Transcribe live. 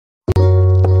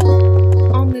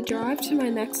the drive to my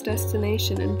next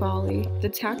destination in Bali, the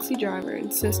taxi driver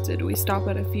insisted we stop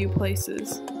at a few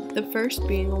places, the first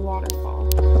being a waterfall.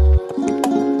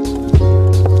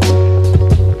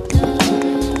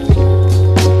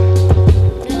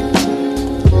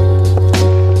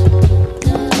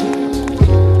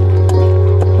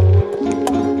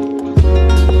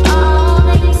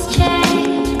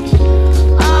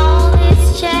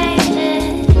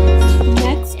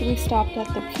 We stopped at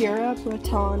the Pura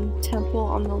Breton temple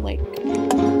on the lake.